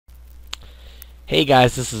Hey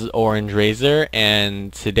guys, this is Orange Razor,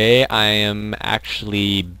 and today I am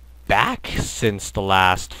actually back since the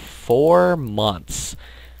last 4 months.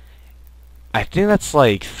 I think that's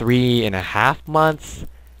like 3.5 months,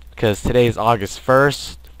 because today is August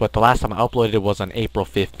 1st, but the last time I uploaded was on April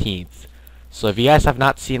 15th. So if you guys have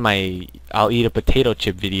not seen my I'll eat a potato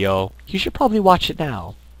chip video, you should probably watch it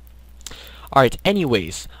now. Alright,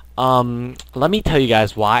 anyways, let me tell you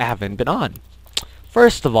guys why I haven't been on.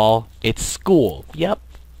 First of all, it's school. Yep.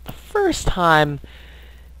 The first time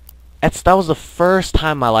that was the first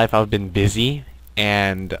time in my life I've been busy,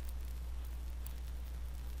 and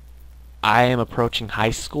I am approaching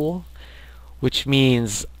high school, which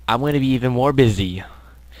means I'm going to be even more busy.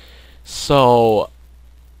 So,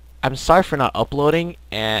 I'm sorry for not uploading,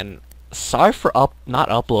 and sorry for not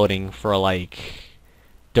uploading for like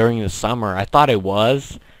during the summer. I thought I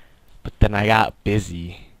was, but then I got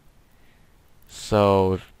busy.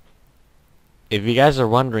 So, if you guys are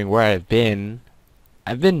wondering where I've been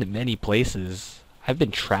to many places. I've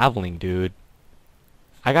been traveling, dude.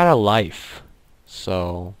 I got a life.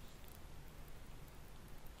 So,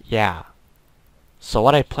 yeah. So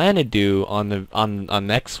what I plan to do on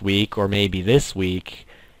next week or maybe this week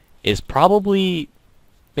is probably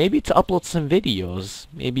maybe to upload some videos,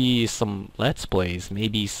 maybe some let's plays,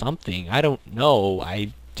 maybe something. I don't know.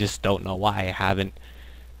 I just don't know why I haven't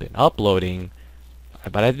been uploading.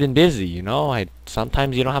 But I've been busy, you know? I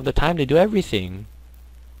sometimes you don't have the time to do everything.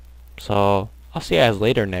 So, I'll see you guys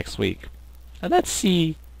later next week. And let's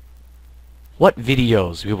see what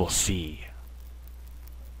videos we will see.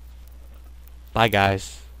 Bye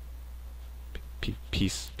guys.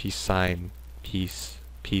 Peace sign. Peace.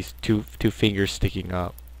 Two fingers sticking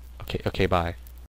up. Okay, bye.